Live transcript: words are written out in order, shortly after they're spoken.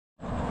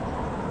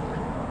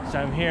So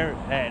I'm here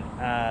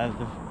at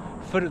the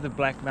foot of the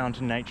Black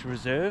Mountain Nature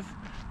Reserve.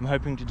 I'm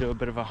hoping to do a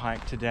bit of a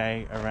hike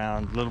today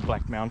around Little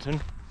Black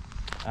Mountain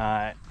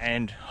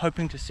and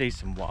hoping to see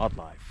some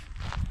wildlife.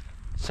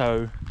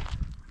 So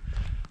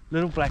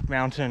Little Black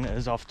Mountain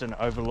is often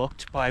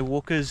overlooked by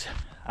walkers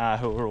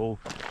who are all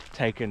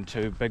taken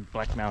to Big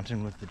Black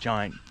Mountain with the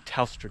giant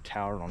Telstra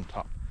Tower on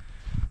top.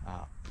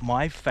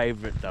 My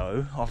favourite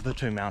though of the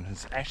two mountains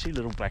is actually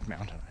Little Black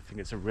Mountain. I think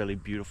it's a really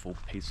beautiful,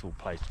 peaceful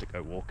place to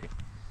go walking.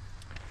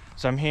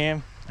 So I'm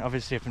here,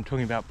 obviously if I'm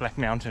talking about Black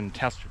Mountain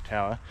Telstra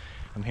Tower,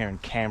 I'm here in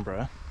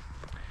Canberra.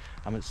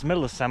 It's the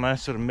middle of summer,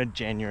 sort of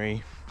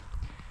mid-January,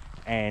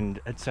 and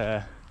it's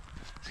going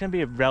to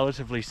be a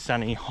relatively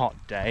sunny, hot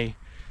day.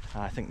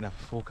 I think the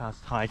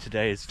forecast high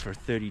today is for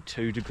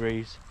 32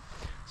 degrees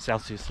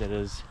Celsius, that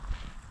is,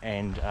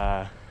 and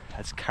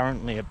it's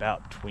currently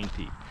about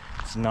 20.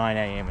 It's 9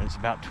 a.m. and it's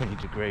about 20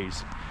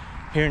 degrees.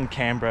 Here in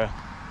Canberra,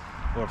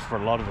 or for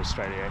a lot of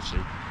Australia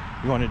actually,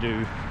 you want to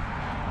do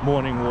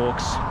morning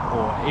walks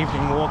or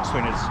evening walks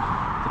when it's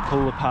the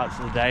cooler parts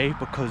of the day,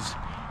 because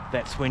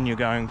that's when you're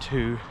going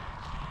to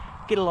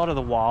get a lot of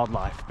the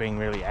wildlife being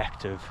really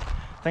active.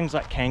 Things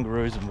like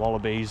kangaroos and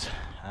wallabies,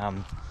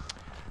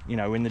 you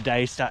know, when the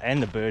day starts,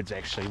 and the birds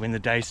actually, when the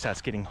day starts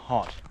getting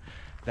hot,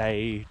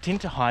 they tend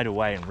to hide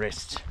away and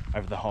rest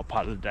over the hot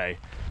part of the day,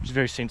 which is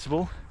very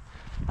sensible.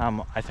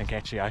 I think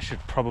actually I should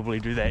probably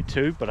do that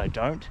too, but I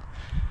don't.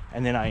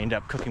 And then I end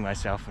up cooking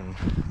myself and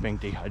being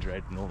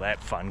dehydrated and all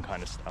that fun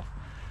kind of stuff.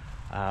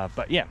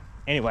 But yeah,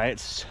 anyway,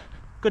 it's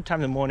a good time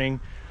in the morning.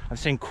 I've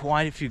seen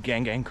quite a few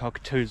gang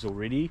cockatoos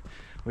already,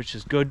 which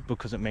is good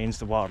because it means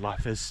the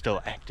wildlife is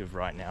still active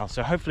right now.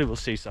 So hopefully we'll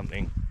see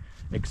something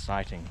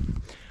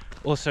exciting.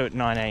 Also at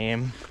 9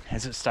 a.m,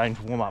 as it's starting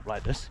to warm up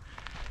like this,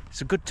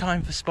 it's a good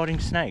time for spotting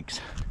snakes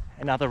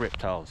and other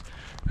reptiles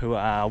who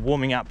are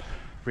warming up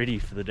ready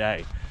for the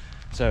day.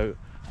 So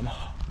I'm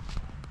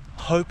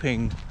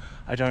hoping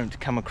I don't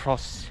come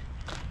across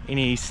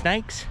any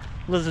snakes.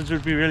 Lizards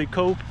would be really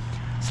cool.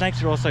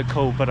 Snakes are also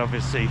cool, but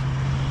obviously,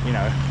 you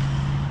know,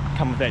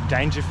 come with that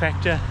danger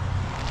factor,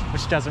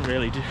 which doesn't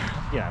really do,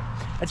 you know,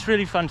 it's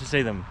really fun to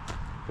see them,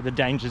 but the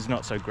danger's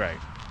not so great.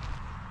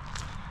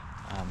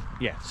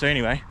 Yeah, so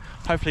anyway,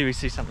 hopefully we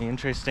see something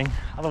interesting.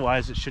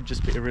 Otherwise it should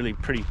just be a really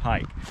pretty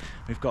hike.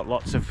 We've got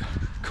lots of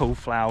cool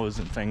flowers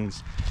and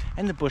things,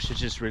 and the bush is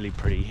just really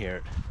pretty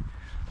here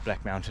at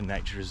Black Mountain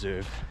Nature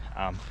Reserve.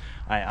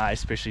 I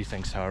especially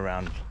think so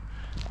around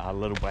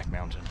Little Black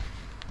Mountain.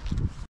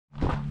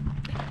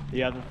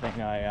 The other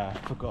thing I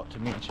forgot to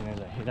mention as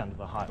I head under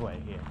the highway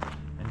here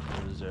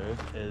into the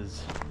reserve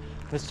is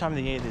this time of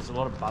the year there's a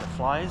lot of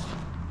butterflies.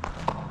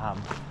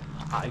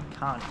 I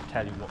can't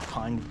tell you what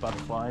kind of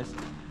butterflies.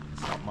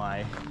 It's not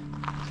my,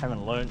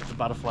 haven't learnt the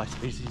butterfly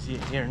species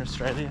yet here in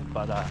Australia,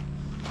 but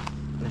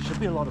there should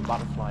be a lot of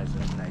butterflies in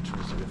the nature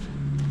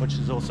reserve, which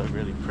is also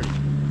really pretty.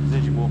 Because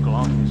as you walk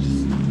along, there's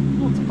just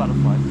lots of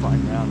butterflies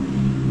flying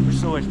around, which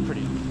is always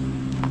pretty.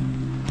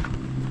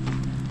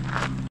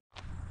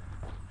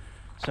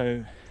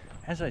 So,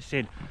 as I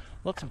said,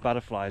 lots of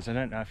butterflies. I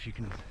don't know if you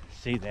can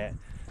see that.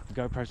 The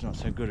GoPro's not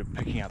so good at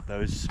picking up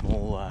those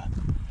small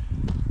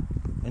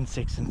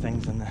insects and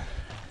things in the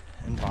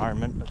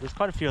environment, but there's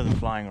quite a few of them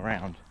flying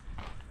around.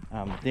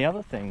 The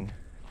other thing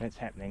that's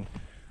happening,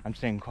 I'm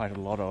seeing quite a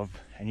lot of,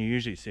 and you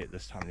usually see it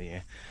this time of the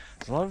year,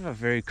 there's a lot of a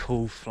very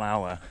cool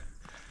flower.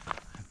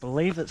 I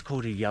believe it's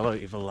called a yellow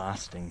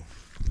everlasting.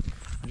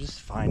 I'll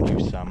just find you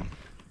some.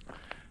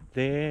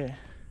 They're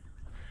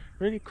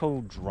really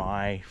cool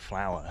dry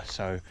flower,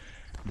 so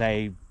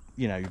they,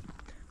 you know,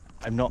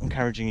 I'm not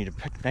encouraging you to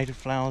pick native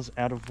flowers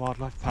out of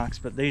wildlife parks,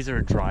 but these are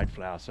a dried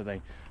flower, so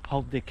they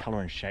hold their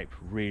colour and shape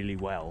really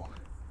well.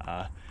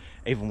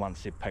 Even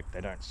once they're picked,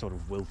 they don't sort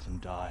of wilt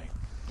and die.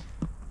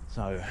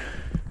 So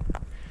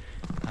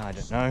I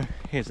don't know,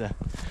 here's a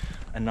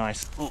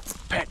nice little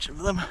patch of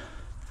them,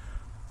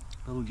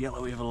 little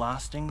yellow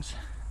everlastings.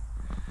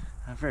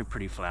 A very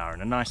pretty flower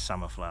and a nice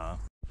summer flower.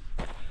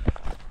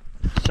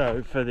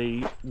 So for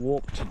the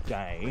walk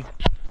today,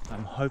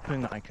 I'm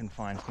hoping I can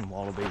find some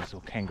wallabies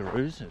or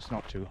kangaroos. It's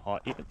not too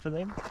hot yet for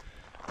them,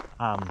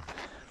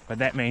 but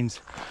that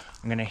means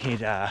I'm going to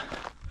head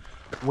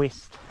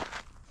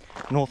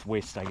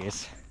northwest, I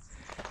guess,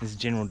 is the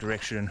general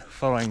direction,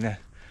 following the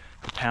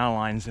power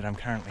lines that I'm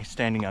currently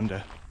standing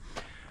under.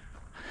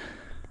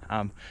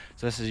 So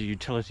this is a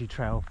utility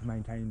trail for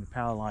maintaining the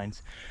power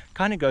lines.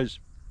 Kind of goes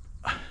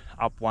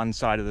up one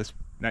side of this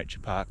nature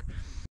park.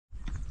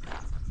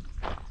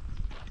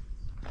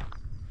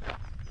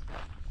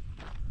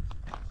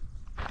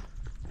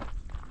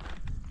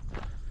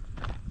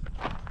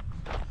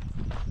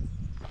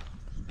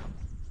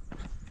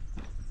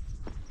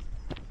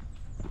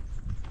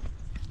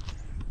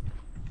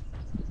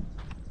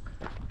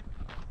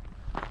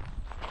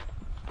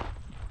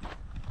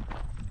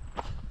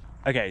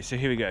 Okay, so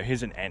here we go,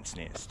 here's an ant's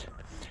nest.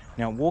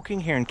 Now walking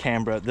here in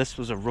Canberra, this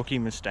was a rookie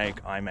mistake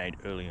I made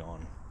early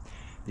on.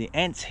 The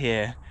ants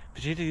here,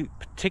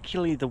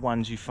 particularly the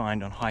ones you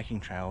find on hiking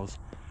trails,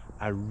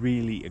 are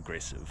really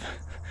aggressive.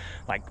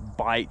 Like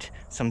bite,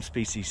 some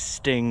species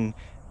sting.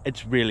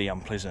 It's really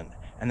unpleasant.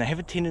 And they have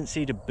a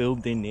tendency to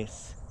build their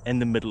nests in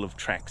the middle of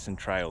tracks and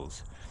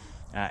trails.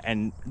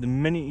 And the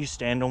minute you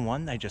stand on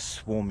one, they just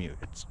swarm you.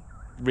 It's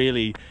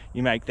really,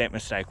 you make that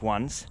mistake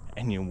once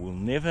and you will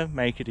never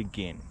make it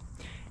again.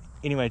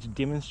 Anyway, to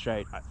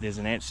demonstrate, there's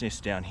an ant's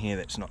nest down here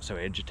that's not so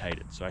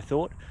agitated. So I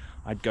thought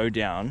I'd go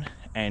down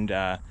and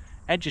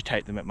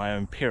agitate them at my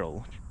own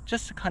peril,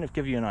 just to kind of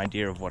give you an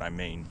idea of what I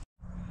mean.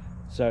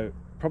 So,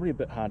 probably a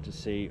bit hard to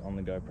see on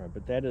the GoPro,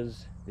 but that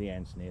is the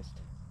ant's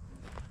nest.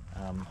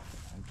 I'll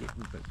get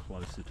a bit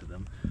closer to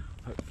them,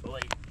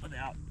 hopefully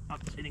without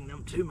upsetting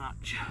them too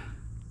much.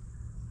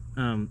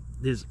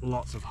 There's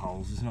lots of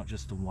holes, there's not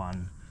just the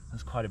one.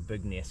 There's quite a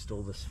big nest.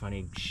 All this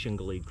funny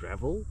shingly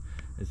gravel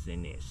is their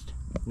nest.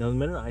 Now the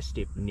minute I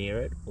step near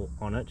it or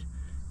on it,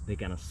 they're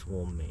going to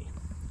swarm me.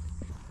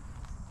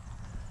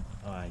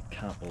 I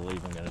can't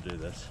believe I'm going to do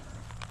this.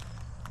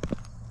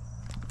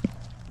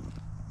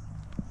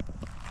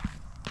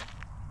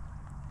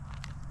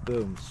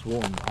 Boom,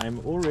 swarm. I'm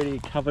already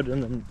covered in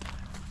them.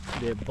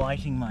 They're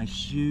biting my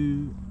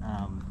shoe.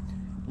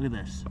 Look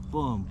at this.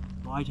 Boom,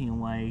 biting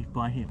away,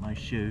 biting at my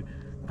shoe.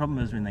 The problem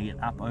is when they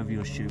get up over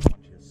your shoe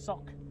onto your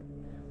sock.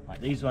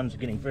 Like these ones are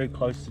getting very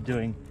close to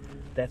doing,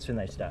 that's when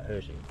they start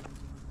hurting.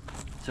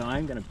 So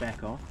I'm going to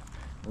back off,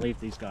 leave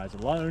these guys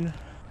alone.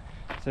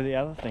 So the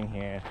other thing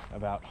here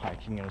about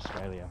hiking in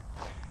Australia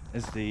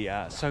is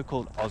the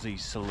so-called Aussie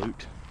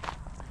salute.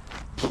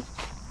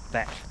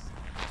 That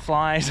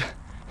flies.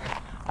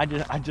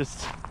 I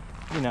just,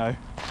 you know,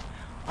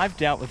 I've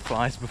dealt with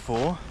flies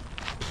before,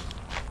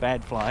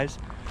 bad flies,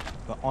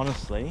 but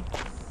honestly,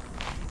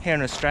 here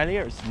in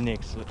Australia,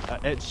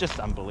 it's just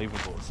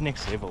unbelievable. It's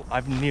next level.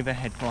 I've never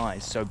had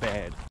flies so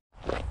bad.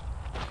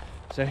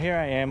 So here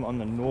I am on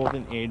the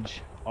northern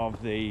edge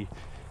of the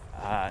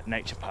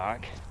nature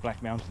park,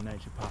 Black Mountain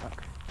Nature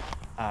Park.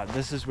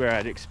 This is where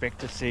I'd expect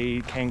to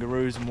see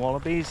kangaroos and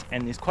wallabies,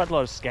 and there's quite a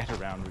lot of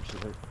scatter around, which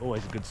is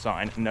always a good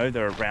sign. I know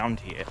they're around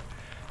here.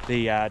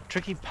 The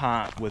tricky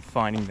part with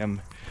finding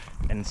them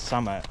in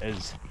summer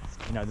is,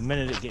 you know, the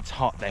minute it gets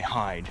hot, they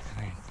hide.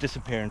 They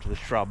disappear into the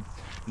shrub,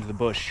 into the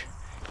bush,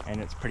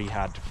 and it's pretty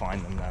hard to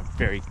find them. They're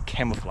very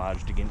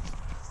camouflaged against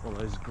all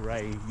those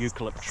grey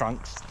eucalypt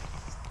trunks.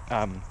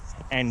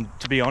 And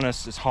to be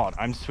honest, it's hot.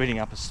 I'm sweating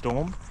up a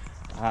storm,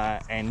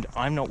 and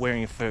I'm not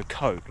wearing a fur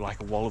coat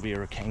like a wallaby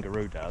or a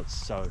kangaroo does.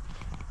 So,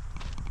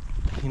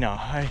 you know,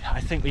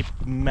 I think we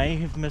may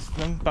have missed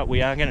them, but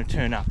we are going to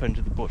turn up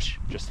into the bush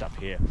just up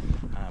here.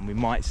 We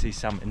might see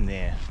some in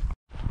there.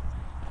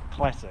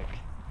 Classic.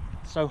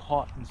 So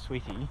hot and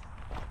sweaty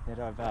that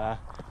I've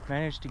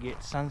managed to get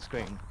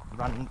sunscreen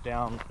running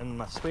down in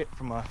my sweat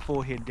from my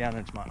forehead down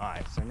into my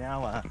eyes. So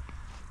now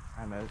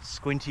I'm a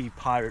squinty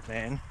pirate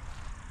man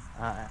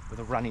with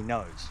a runny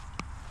nose.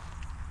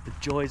 The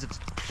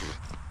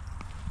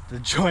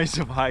joys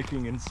of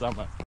hiking in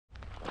summer.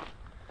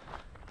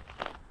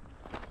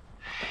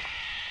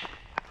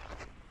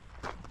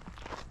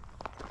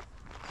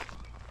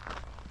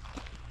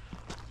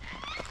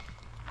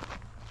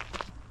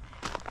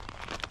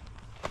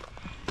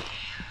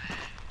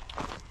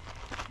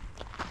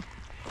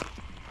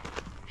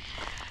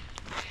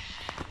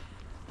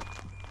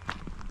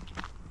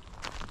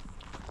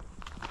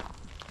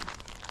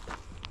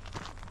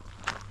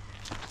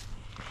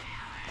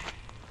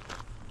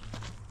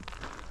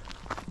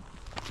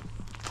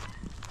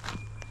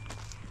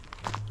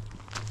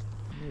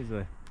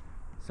 There's a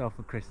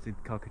sulphur-crested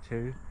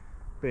cockatoo,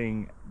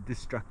 being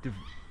destructive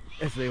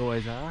as they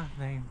always are.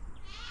 They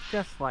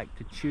just like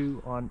to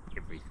chew on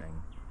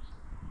everything.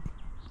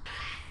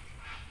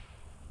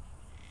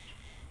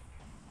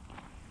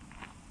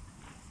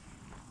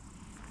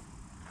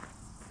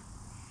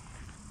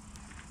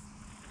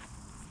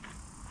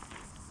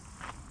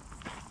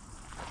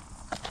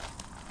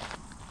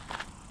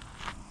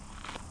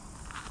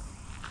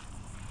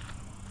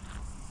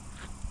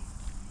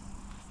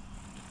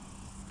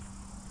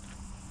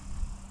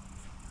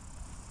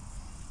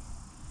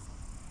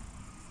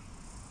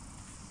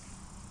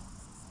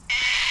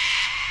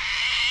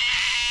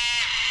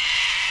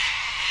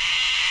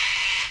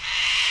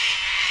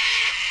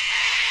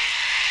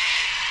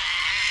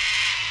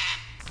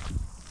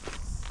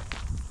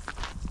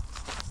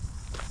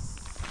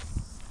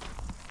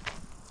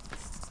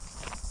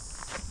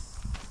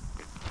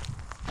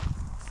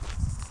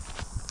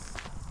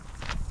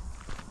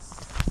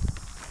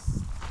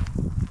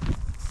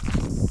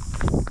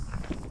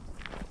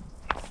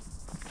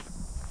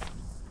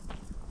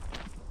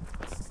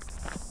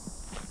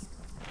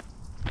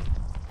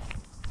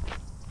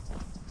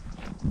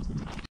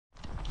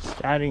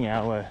 Starting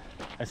our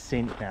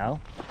ascent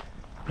now,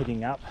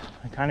 heading up.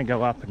 I kind of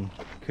go up and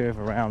curve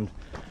around,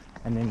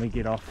 and then we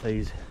get off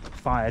these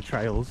fire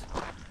trails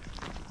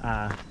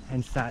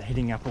and start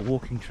heading up a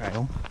walking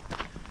trail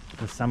to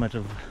the summit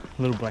of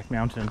Little Black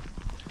Mountain.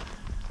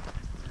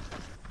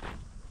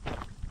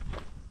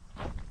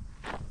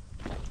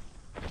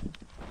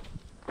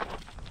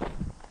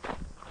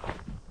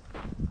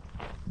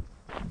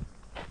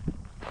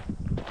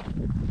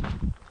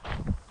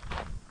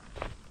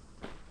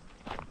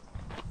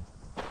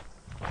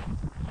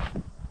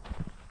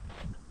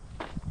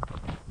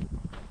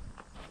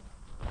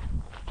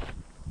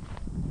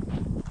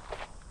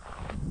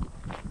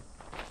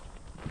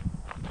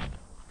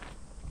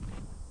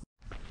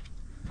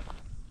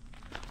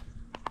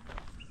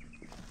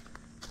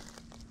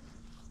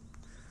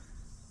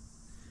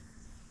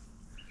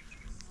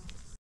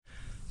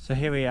 So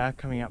here we are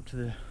coming up to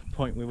the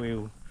point where we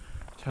will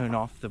turn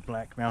off the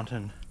Black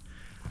Mountain,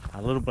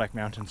 Little Black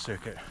Mountain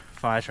circuit,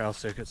 fire trail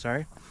circuit,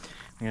 sorry.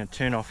 I'm going to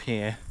turn off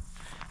here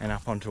and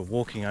up onto a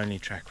walking only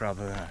track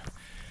rather than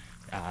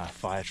a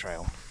fire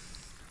trail.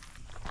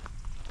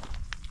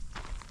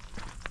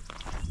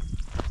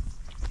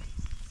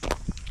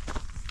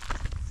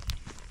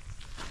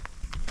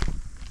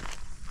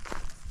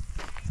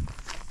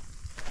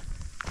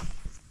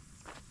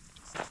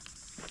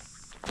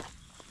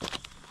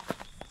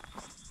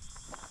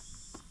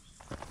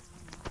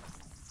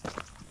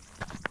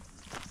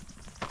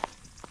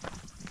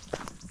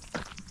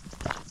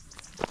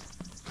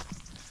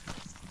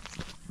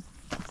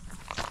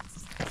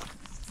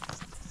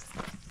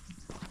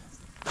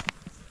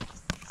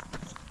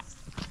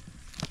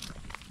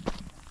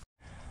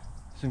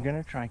 So I'm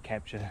going to try and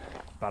capture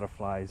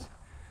butterflies,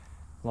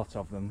 lots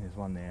of them, there's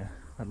one there,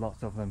 but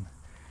lots of them,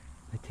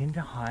 they tend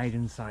to hide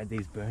inside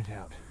these burnt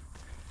out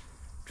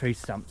tree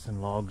stumps and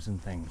logs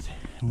and things,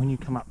 and when you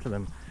come up to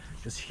them,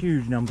 just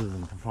huge numbers of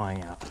them are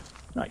flying out.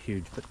 Not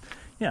huge, but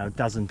you know, a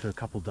dozen to a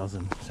couple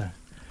dozen. So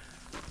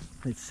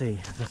let's see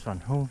this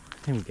one. Oh,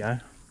 here we go.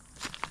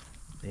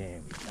 There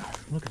we go.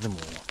 Look at them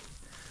all.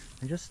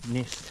 They just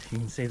nest, you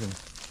can see them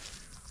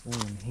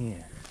all in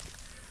here.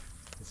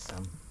 There's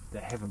some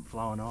that haven't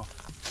flown off.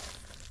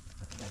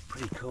 I think they're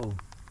pretty cool.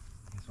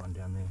 There's one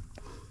down there.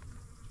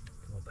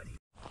 Come on, buddy.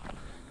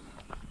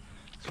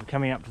 So we're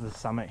coming up to the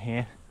summit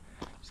here.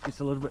 Just gets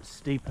a little bit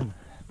steep and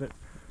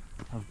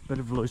a bit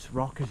of loose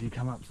rock as you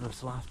come up to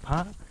this last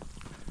part.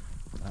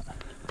 But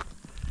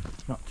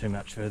not too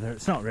much further.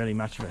 It's not really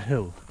much of a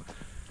hill,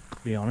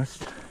 to be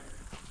honest.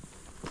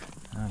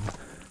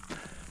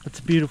 It's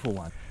a beautiful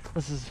one.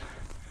 This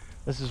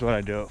is what I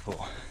do it for.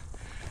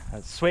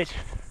 Sweat.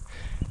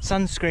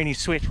 Sunscreeny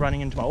sweat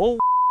running into my... Oh,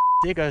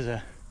 there goes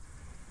a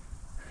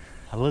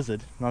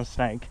lizard, not a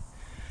snake.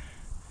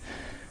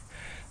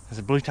 There's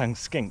a blue-tongued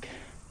skink.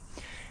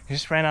 He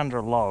just ran under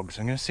a log,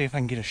 so I'm going to see if I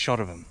can get a shot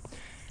of him.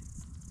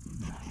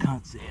 I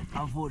can't see it,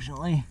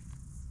 unfortunately.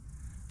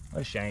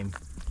 What a shame.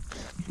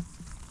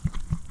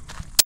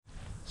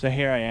 So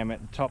here I am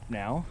at the top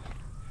now,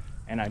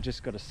 and I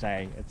just got to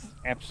say, it's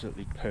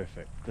absolutely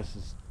perfect. This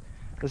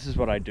is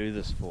what I do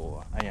this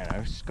for.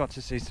 Just got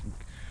to see some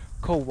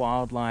cool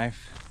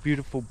wildlife,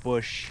 beautiful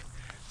bush.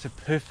 It's a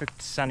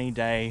perfect sunny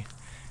day.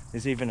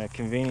 There's even a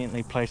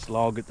conveniently placed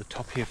log at the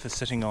top here for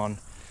sitting on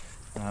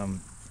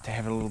to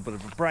have a little bit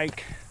of a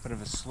break, a bit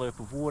of a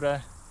slurp of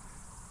water.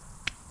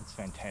 It's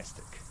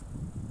fantastic.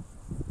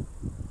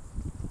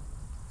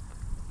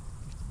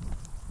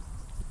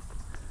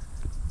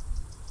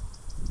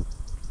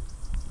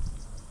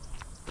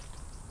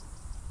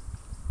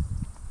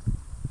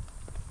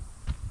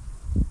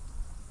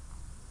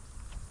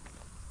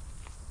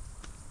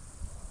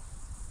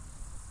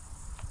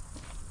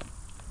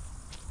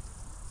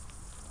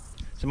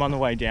 So I'm on the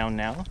way down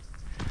now.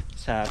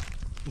 It's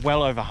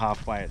well over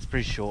halfway. It's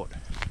pretty short.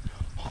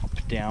 Hop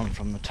down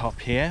from the top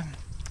here,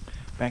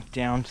 back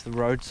down to the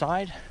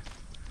roadside.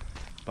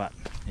 But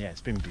yeah,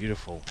 it's been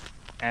beautiful,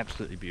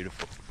 absolutely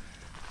beautiful.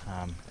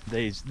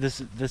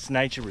 This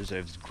nature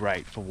reserve is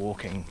great for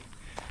walking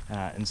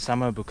in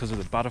summer because of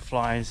the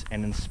butterflies,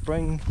 and in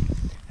spring,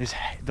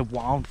 the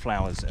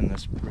wildflowers in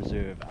this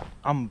reserve are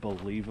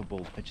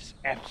unbelievable. They're just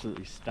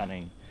absolutely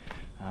stunning.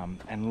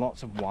 And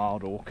lots of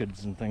wild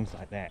orchids and things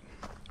like that.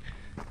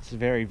 It's a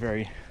very,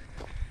 very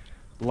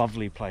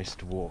lovely place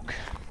to walk.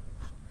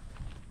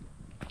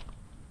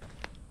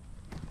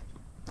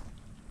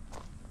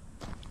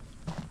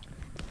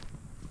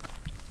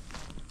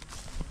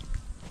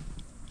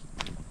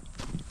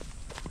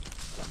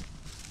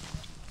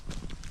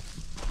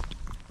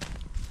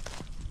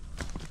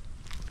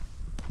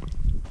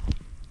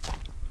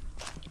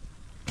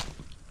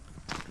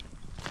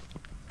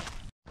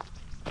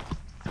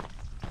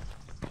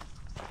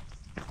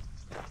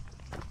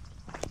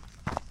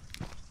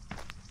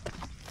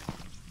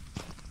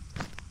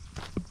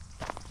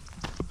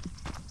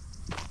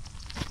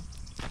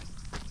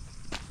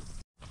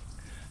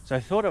 So I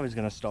thought I was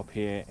going to stop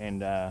here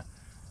and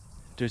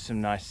do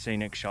some nice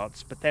scenic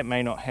shots, but that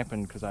may not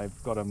happen because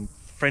I've got a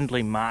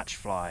friendly march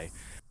fly.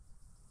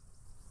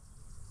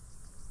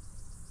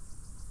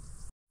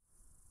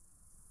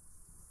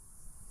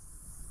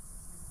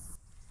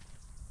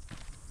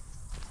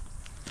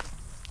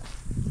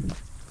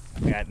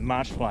 Yeah, the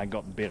march fly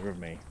got the better of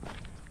me. I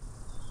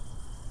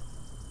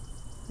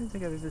don't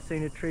think I've ever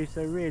seen a tree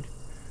so red.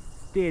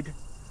 It's dead.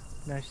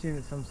 And I assume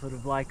it's some sort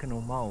of lichen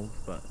or mold,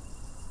 but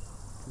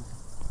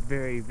it's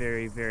very,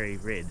 very, very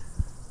red.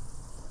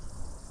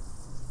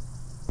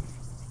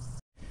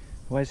 I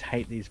always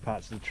hate these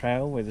parts of the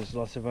trail where there's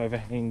lots of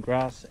overhanging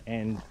grass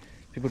and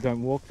people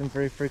don't walk them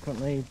very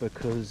frequently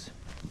because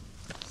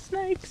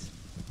snakes.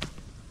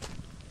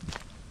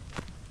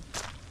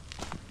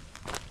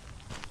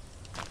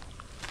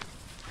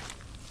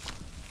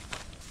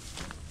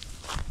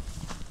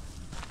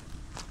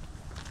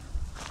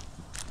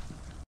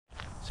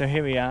 So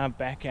here we are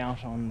back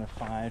out on the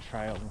fire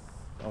trail,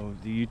 or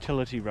the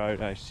utility road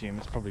I assume,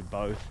 it's probably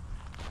both,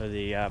 for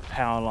the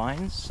power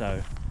lines.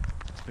 So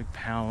big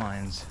power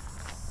lines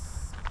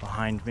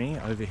behind me,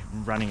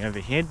 running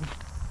overhead.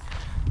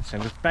 So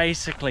we're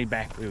basically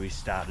back where we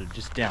started,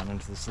 just down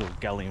into this little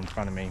gully in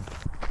front of me.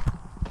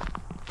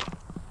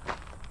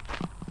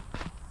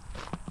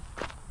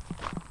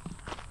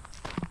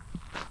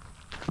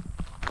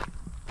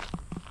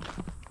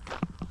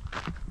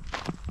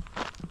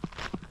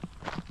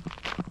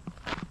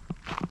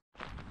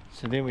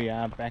 So there we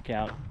are, back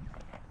out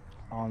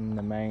on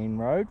the main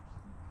road.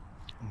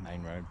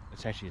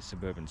 It's actually a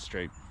suburban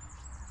street.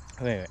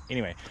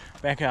 Anyway,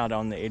 back out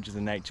on the edge of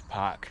the nature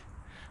park.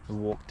 The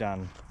walk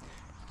done.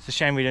 It's a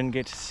shame we didn't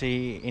get to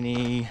see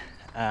any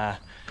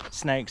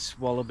snakes,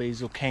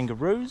 wallabies or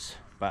kangaroos,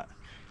 but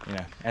you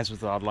know, as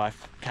with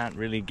wildlife, can't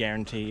really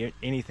guarantee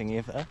anything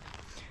ever.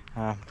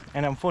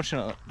 And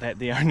unfortunate that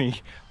the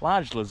only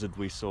large lizard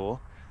we saw,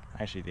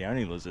 actually the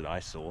only lizard I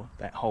saw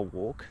that whole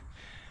walk,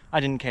 I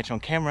didn't catch on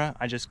camera.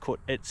 I just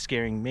caught it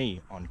scaring me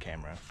on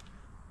camera.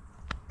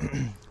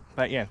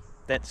 But yeah,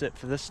 that's it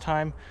for this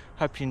time.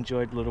 Hope you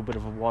enjoyed a little bit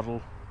of a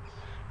waddle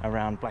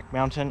around Black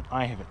Mountain.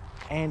 I have an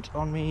ant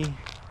on me.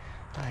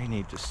 I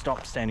need to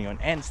stop standing on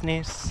ants'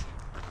 nests.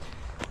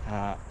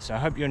 So I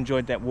hope you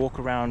enjoyed that walk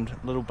around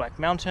Little Black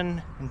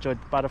Mountain, enjoyed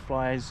the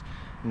butterflies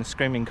and the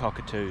screaming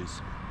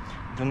cockatoos.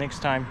 Until next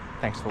time,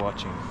 thanks for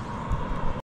watching.